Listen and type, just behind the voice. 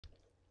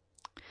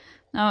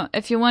Now,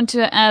 if you want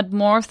to add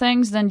more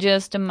things than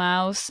just the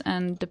mouse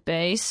and the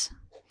base,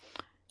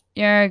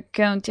 you're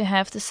going to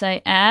have to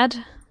say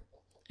add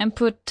and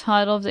put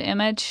title of the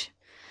image.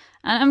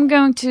 And I'm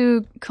going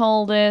to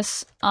call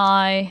this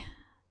eye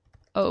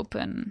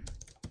open.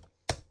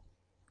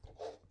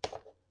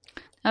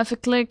 Now if I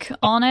click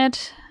on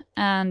it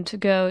and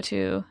go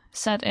to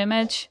set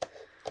image,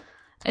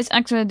 it's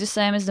actually the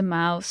same as the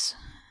mouse.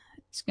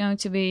 It's going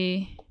to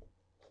be...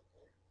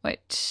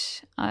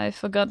 Wait, I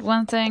forgot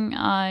one thing.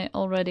 I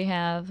already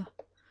have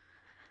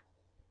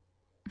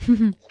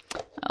I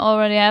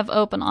already have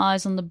open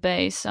eyes on the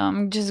base, so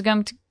I'm just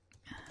going to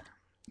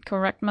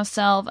correct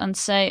myself and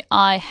say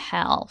I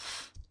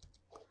have.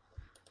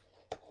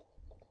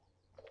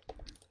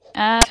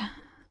 Add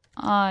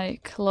eye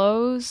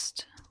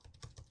closed.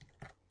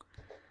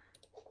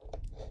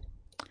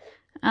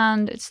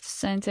 And it's the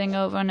same thing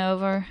over and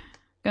over.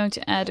 Going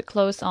to add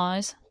closed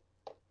eyes.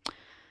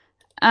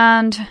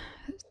 And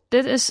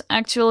this is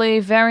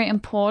actually very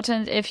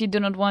important if you do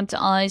not want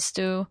the eyes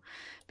to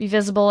be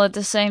visible at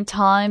the same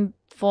time.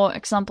 For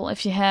example,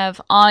 if you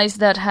have eyes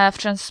that have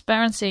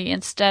transparency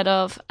instead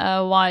of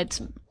a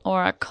white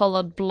or a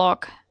colored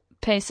block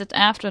pasted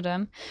after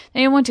them,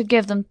 then you want to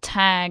give them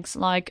tags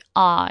like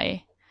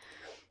eye.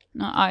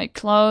 Now eye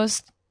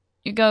closed,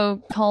 you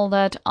go call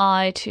that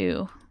eye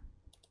 2.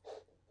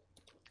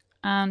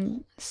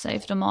 And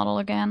save the model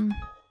again.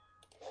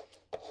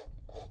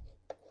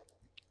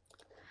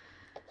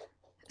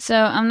 So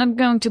I'm not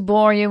going to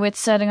bore you with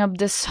setting up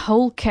this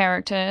whole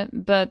character,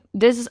 but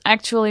this is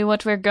actually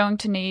what we're going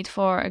to need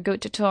for a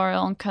good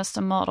tutorial on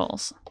custom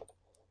models.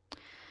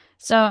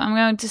 So I'm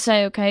going to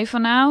say okay for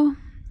now.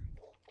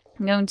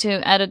 I'm going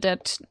to edit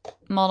that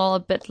model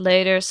a bit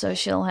later so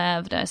she'll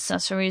have the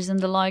accessories and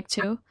the like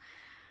too.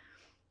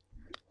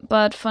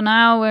 But for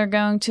now we're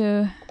going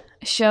to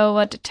show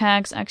what the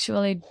tags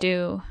actually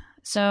do.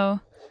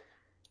 So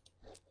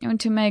I'm going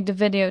to make the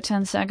video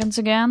 10 seconds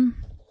again.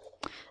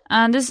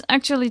 And this is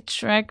actually a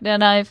trick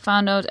that I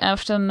found out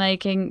after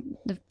making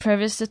the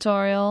previous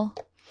tutorial.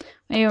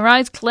 When you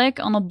right click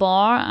on a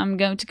bar, I'm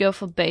going to go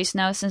for base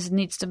now since it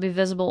needs to be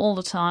visible all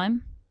the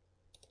time.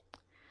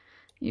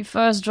 You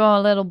first draw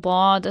a little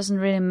bar, it doesn't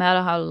really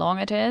matter how long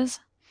it is.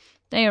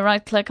 Then you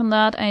right click on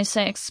that and you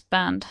say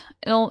expand.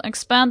 It'll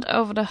expand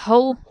over the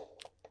whole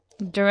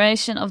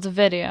duration of the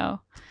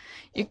video.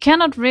 You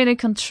cannot really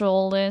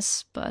control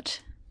this,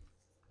 but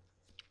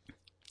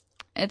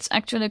it's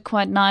actually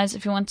quite nice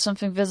if you want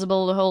something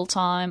visible the whole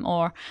time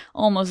or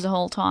almost the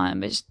whole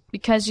time. It's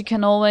because you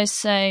can always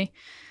say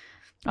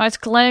right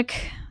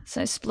click,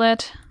 say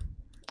split,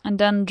 and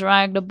then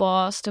drag the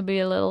bars to be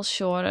a little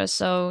shorter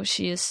so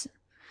she is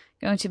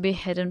going to be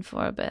hidden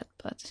for a bit.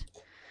 But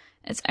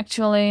it's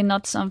actually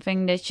not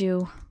something that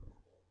you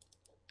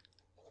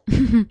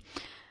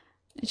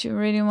that you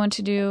really want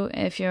to do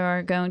if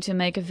you're going to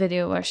make a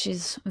video where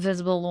she's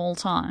visible the whole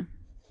time.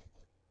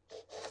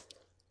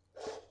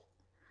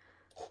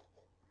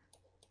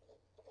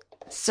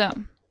 So,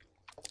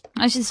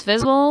 as she's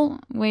visible,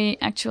 we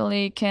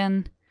actually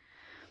can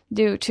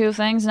do two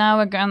things. Now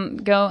we're going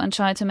to go and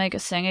try to make a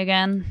sing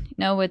again, you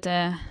know, with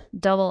the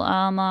double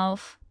R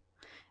mouth.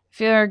 If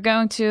you're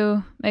going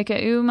to make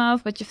a U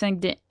mouth, but you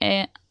think the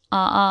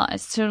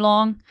is too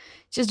long,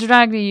 just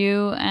drag the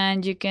U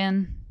and you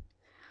can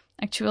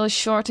actually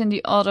shorten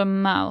the other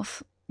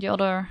mouth.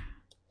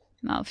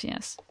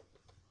 Yes.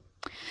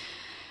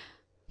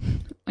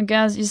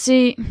 Because you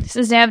see,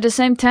 since they have the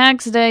same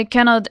tags, they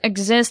cannot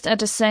exist at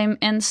the same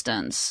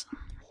instance.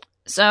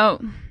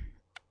 So,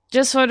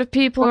 just for the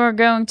people who are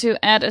going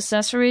to add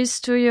accessories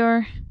to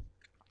your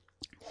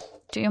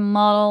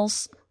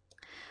models,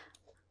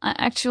 I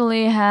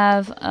actually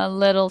have a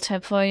little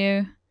tip for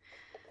you.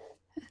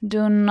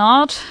 Do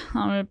not,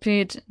 I'll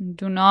repeat,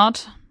 do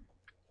not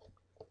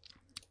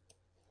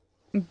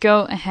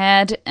go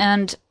ahead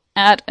and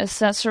add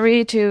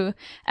accessory to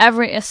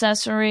every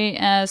accessory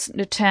as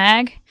the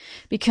tag,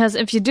 because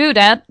if you do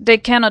that, they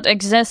cannot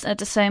exist at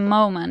the same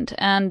moment.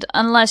 And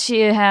unless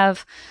you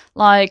have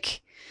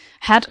like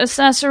hat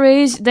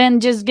accessories, then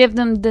just give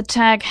them the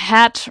tag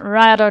hat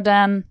rather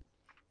than,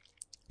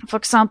 for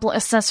example,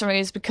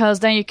 accessories, because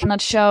then you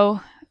cannot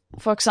show,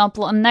 for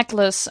example, a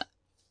necklace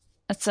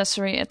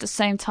accessory at the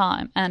same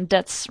time, and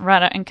that's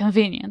rather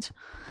inconvenient.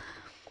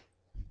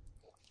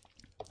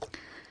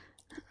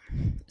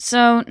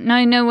 So now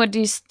you know what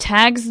these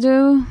tags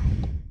do.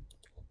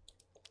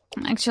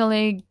 I'm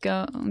actually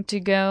going to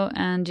go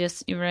and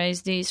just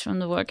erase these from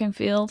the working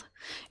field.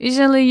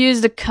 Usually use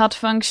the cut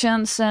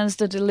function since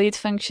the delete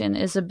function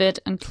is a bit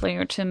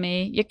unclear to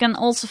me. You can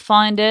also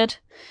find it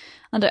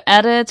under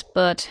edit,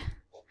 but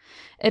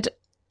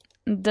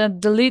the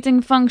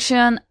deleting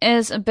function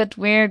is a bit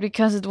weird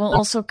because it will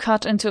also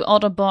cut into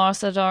other bars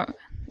that are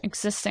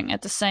existing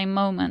at the same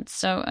moment.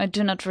 So I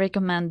do not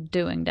recommend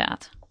doing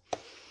that.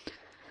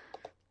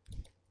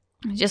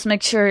 Just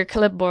make sure your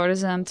clipboard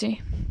is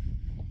empty.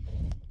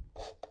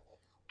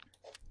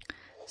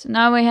 So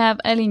now we have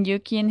Eileen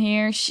Yuki in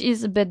here.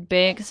 She's a bit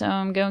big, so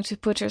I'm going to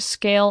put her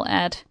scale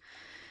at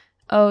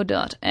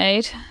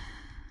 0.8.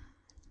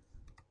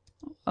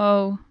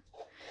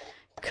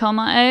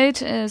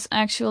 8 is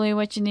actually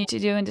what you need to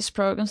do in this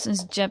program,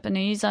 since it's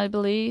Japanese, I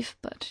believe,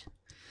 but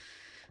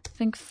I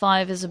think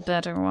 5 is a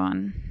better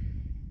one.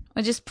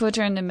 I just put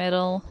her in the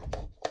middle.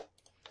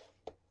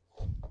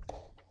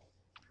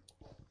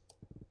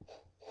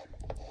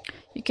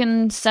 You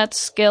can set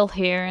skill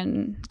here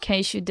in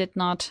case you did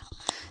not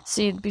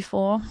see it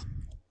before.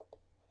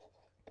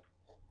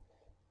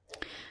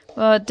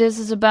 But this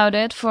is about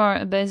it for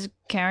a basic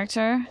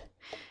character.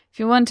 If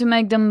you want to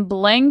make them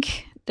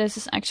blink, this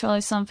is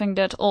actually something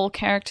that all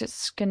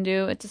characters can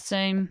do at the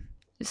same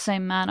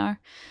manner.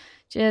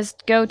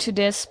 Just go to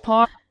this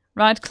part,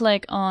 right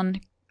click on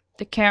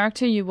the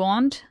character you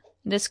want.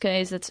 In this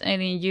case it's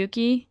Alien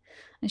Yuki,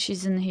 and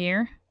she's in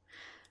here.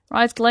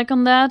 Right click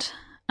on that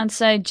and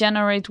say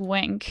generate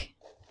wink.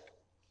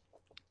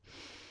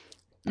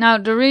 Now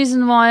the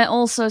reason why I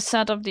also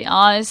set up the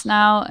eyes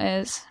now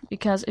is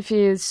because if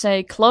you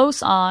say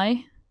close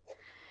eye,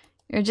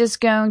 you're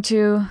just going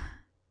to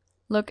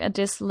look at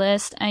this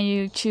list and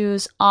you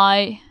choose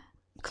eye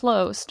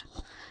closed.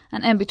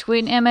 And in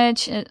between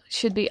image it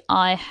should be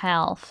eye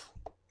half.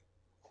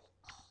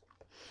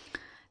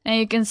 And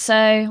you can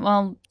say,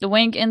 well, the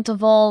wink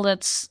interval,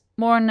 that's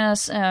more or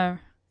less an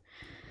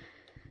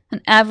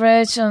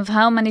average of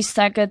how many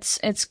seconds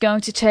it's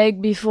going to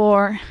take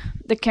before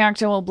the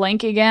character will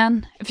blink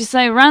again. If you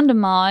say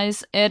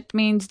randomize, it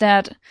means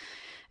that,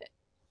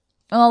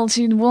 well,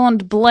 she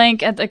won't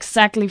blink at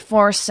exactly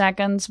 4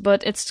 seconds,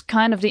 but it's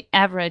kind of the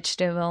average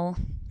they will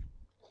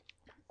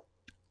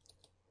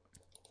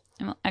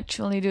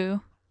actually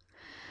do.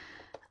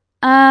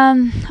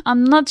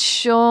 I'm not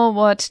sure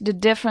what the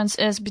difference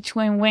is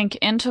between wink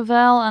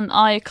interval and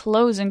eye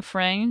closing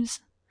frames,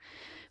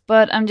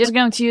 but I'm just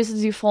going to use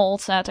the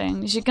default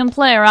settings. You can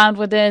play around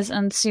with this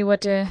and see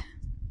what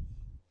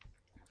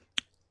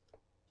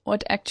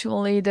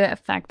actually the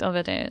effect of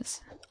it is.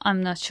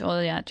 I'm not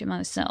sure yet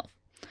myself.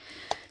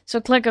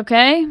 So click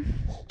OK,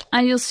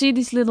 and you'll see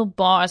these little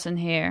bars in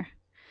here.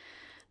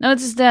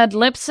 Notice that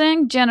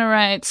LipSync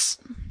generates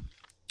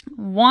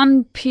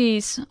one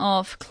piece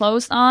of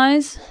closed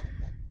eyes.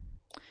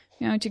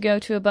 I'm going to go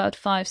to about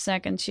 5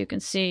 seconds. You can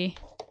see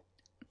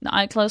the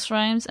eye close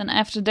frames, and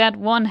after that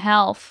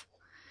 1/2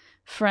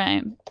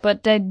 frame.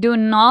 But they do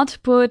not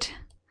put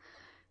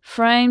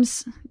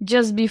frames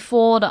just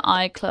before the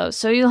eye close,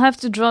 so you'll have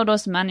to draw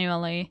those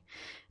manually.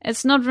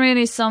 It's not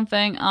really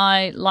something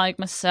I like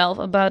myself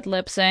about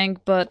LipSync,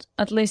 but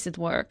at least it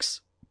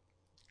works.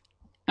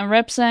 In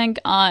RipSync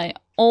I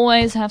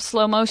always have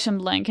slow motion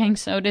blinking,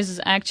 so this is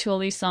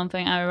actually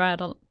something I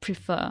rather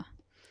prefer.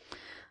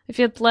 If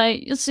you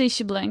play, you'll see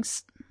she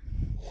blinks.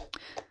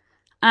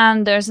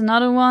 And there's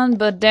another one,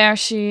 but there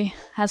she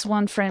has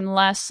 1 frame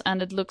less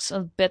and it looks a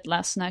bit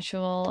less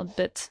natural, a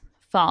bit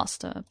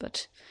faster,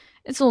 but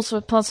it's also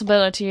a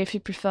possibility if you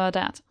prefer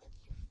that.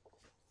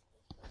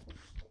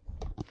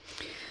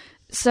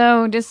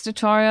 So this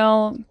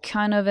tutorial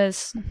kind of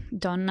is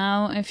done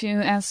now, if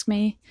you ask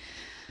me.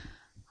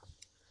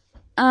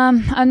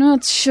 I'm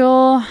not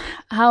sure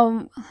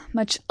how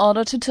much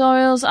other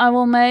tutorials I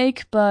will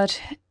make,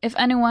 but if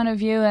any one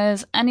of you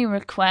has any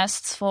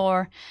requests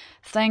for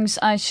things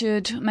I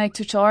should make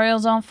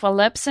tutorials on for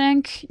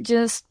LipSync,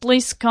 just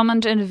please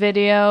comment in the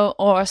video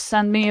or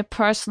send me a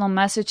personal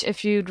message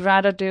if you'd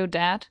rather do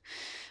that.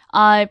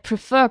 I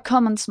prefer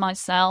comments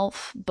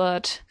myself,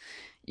 but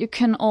you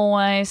can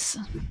always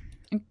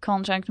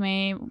contact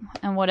me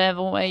in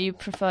whatever way you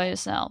prefer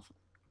yourself.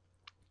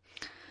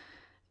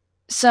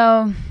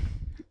 So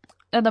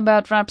that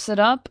about wraps it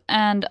up,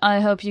 and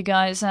I hope you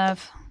guys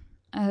have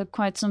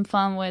quite some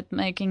fun with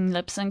making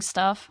LipSync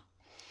stuff.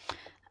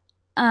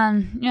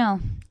 And yeah,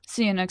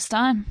 see you next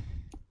time.